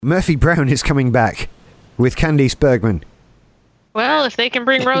Murphy Brown is coming back with Candice Bergman. Well, if they can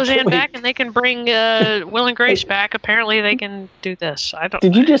bring Roseanne back and they can bring Will and Grace back, apparently they can do this.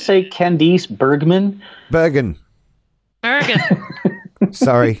 Did you just say Candice Bergman? Bergen. Bergen.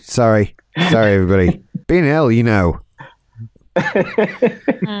 Sorry, everybody. Being ill, you know.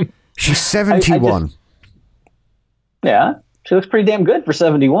 She's 71. Yeah, she looks pretty damn good for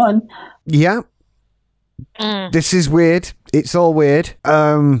 71. Yeah. This is weird. It's all weird.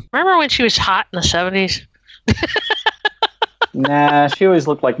 Remember when she was hot in the 70s? Nah, she always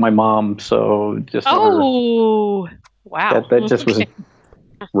looked like my mom, so just wow. That just was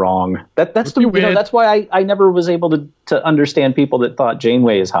wrong. That's that's why I never was able to understand people that thought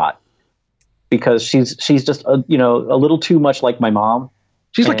Janeway is hot, because she's just a little too much like my mom.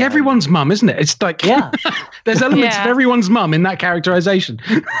 She's like everyone's mum, isn't it? It's like there's elements of everyone's mum in that characterization.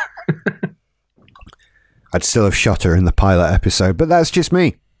 I'd still have shot her in the pilot episode, but that's just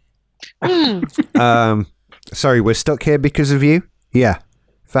me. Sorry, we're stuck here because of you? Yeah.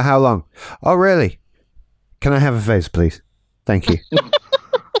 For how long? Oh, really? Can I have a vase, please? Thank you.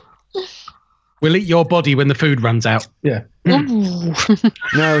 We'll eat your body when the food runs out. Yeah.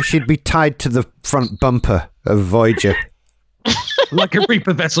 No, she'd be tied to the front bumper of Voyager. Like a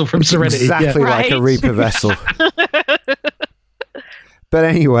Reaper vessel from Serenity. Exactly like a Reaper vessel. But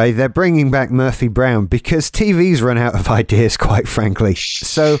anyway, they're bringing back Murphy Brown because TV's run out of ideas, quite frankly.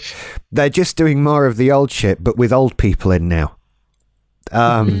 So they're just doing more of the old shit, but with old people in now.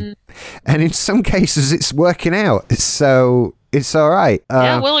 And in some cases, it's working out. So it's all right.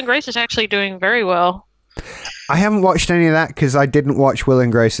 Will and Grace is actually doing very well. I haven't watched any of that because I didn't watch Will and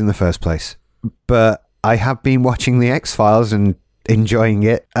Grace in the first place. But I have been watching The X-Files and enjoying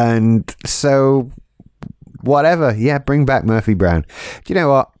it. And so... whatever. Yeah, bring back Murphy Brown. Do you know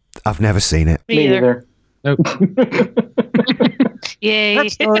what? I've never seen it. Me either. Nope. Yay.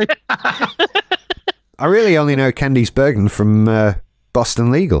 I really only know Candice Bergen from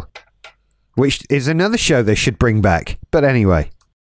Boston Legal, which is another show they should bring back. But anyway.